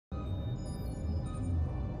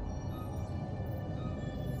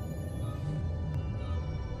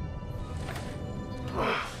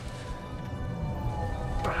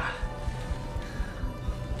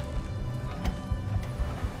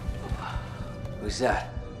Who's that?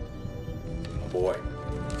 My boy.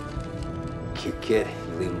 Kid,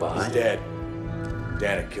 you leave him behind? He's dead.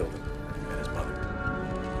 Dad had killed him. And his mother.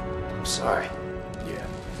 I'm sorry. Yeah.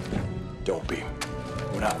 Don't be.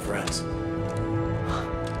 We're not friends.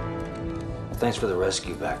 Well, thanks for the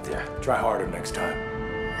rescue back there. Try harder next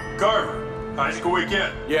time. Carver, bicycle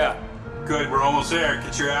weekend. Yeah. Good, we're almost there.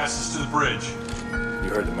 Get your asses to the bridge. You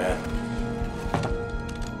heard the man.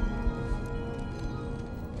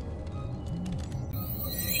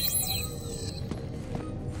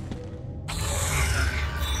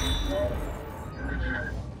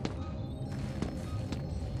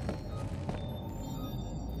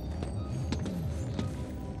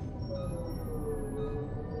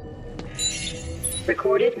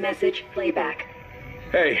 Recorded message playback.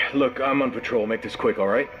 Hey, look, I'm on patrol. Make this quick, all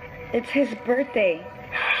right? It's his birthday.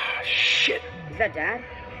 Shit. Is that Dad?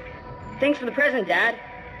 Thanks for the present, Dad.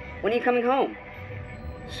 When are you coming home?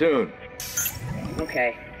 Soon.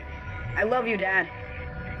 Okay. I love you, Dad.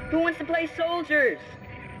 Who wants to play soldiers?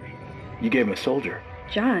 You gave him a soldier.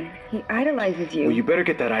 John, he idolizes you. Well, you better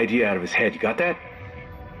get that idea out of his head. You got that?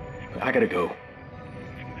 I gotta go.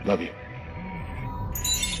 Love you.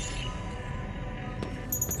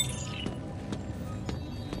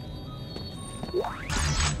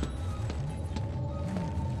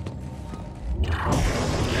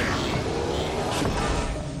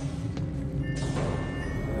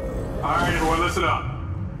 All right, everyone, listen up.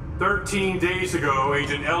 13 days ago,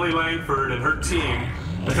 Agent Ellie Langford and her team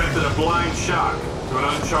attempted a blind shock to an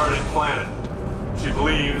uncharted planet. She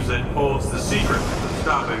believes it holds the secret to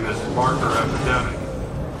stopping this marker epidemic,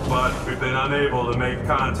 but we've been unable to make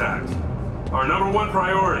contact. Our number one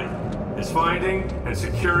priority is finding and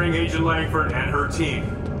securing Agent Langford and her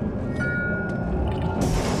team.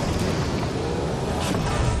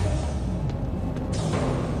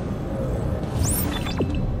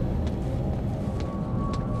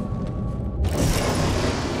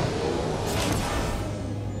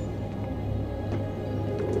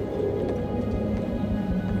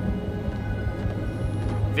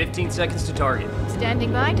 15 seconds to target.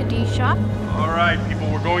 Standing by to D-shop. All right, people,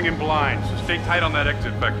 we're going in blind, so stay tight on that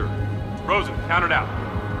exit vector. Rosen, count it out.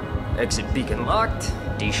 Exit beacon locked.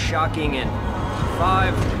 De-shocking in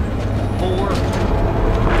 5, 4, 3, 2,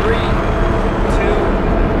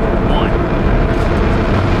 1.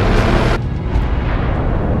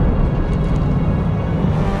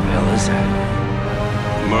 What the hell is that?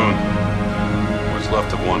 The moon. What's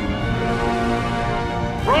left of one.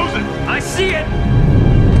 Rosen! I see it!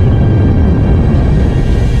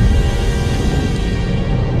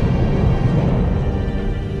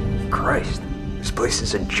 Christ, this place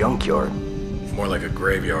is a junkyard. More like a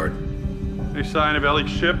graveyard. Any sign of Ellie's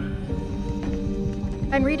ship?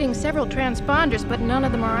 I'm reading several transponders, but none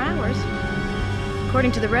of them are ours.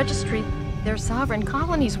 According to the registry, they're sovereign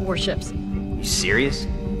colonies' warships. You serious?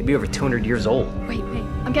 They'd be over 200 years old. Wait,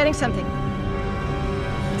 I'm getting something.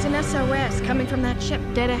 It's an SOS coming from that ship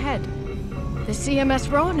dead ahead. The CMS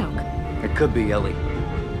Roanoke. It could be Ellie.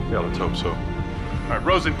 Yeah, let's hope so. All right,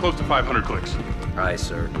 Rosen, close to 500 clicks. Aye,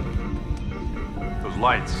 sir. Those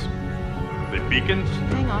lights, they beacons?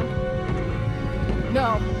 Hang on.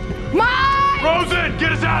 No. Mine! Rosen,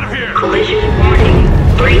 get us out of here! Collision warning.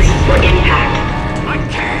 Brace for impact. I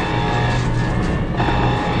can't!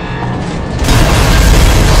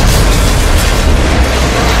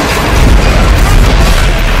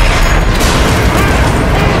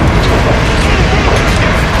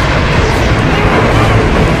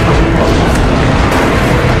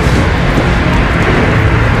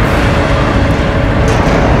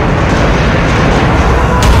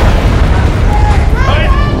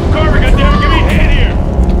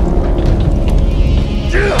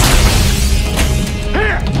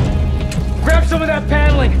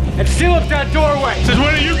 And seal up that doorway! Since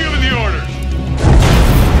when are you giving the orders?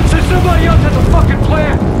 Since somebody else has a fucking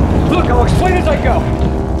plan! Look, I'll explain as I go.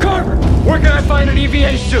 Carver, where can I find an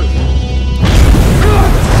EVA suit?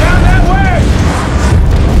 Down that way!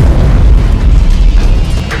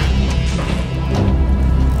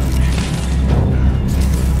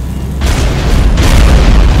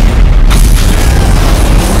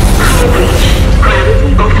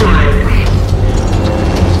 Gravity offline.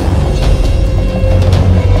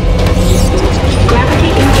 Gravity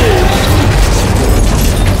engaged.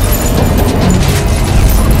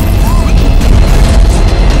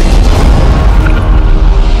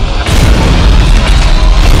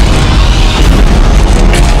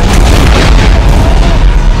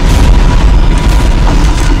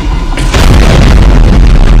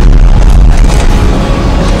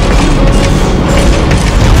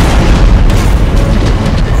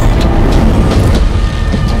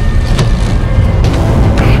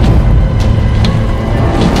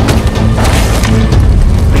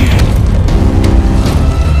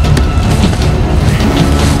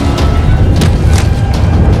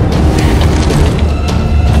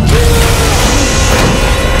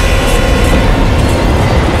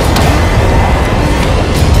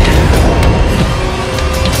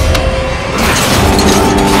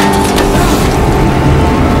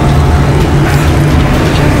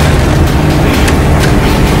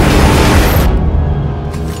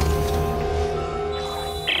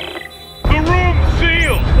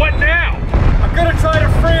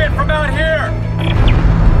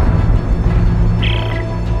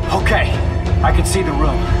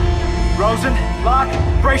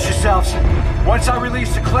 Brace yourselves. Once I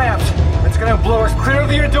release the clamps, it's gonna blow us clear of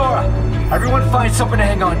the Eudora. Everyone find something to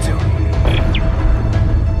hang on to.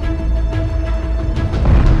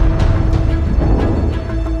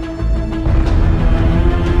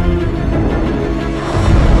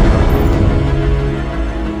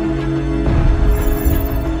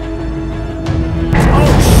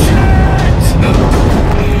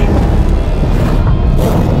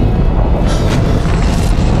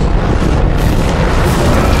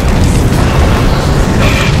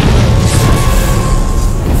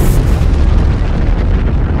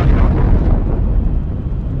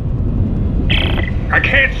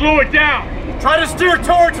 Slow it down! Try to steer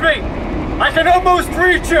towards me! I can almost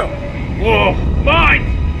reach you! Whoa! Mine!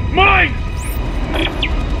 Mine!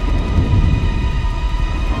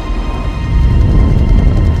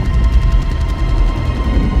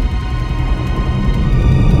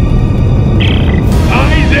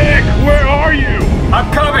 Isaac! Where are you?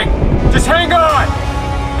 I'm coming! Just hang on!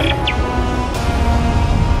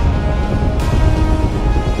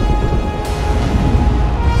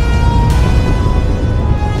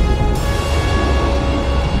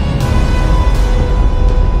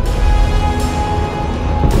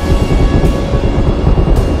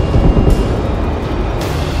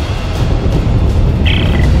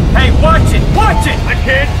 Watch it! Watch it! I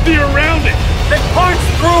can't see around it! They punched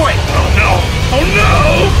through it! Oh no! Oh no!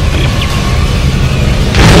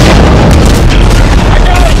 I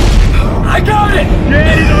got it! I got it!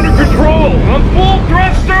 Get it under control! On full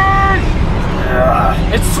thrusters!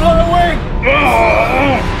 It's slowing!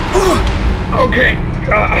 Okay.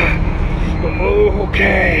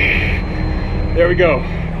 Okay. There we go.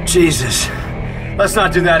 Jesus. Let's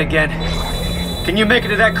not do that again. Can you make it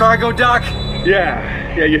to that cargo dock?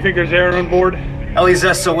 Yeah, you think there's air on board? Ellie's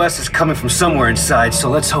SOS is coming from somewhere inside, so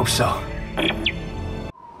let's hope so.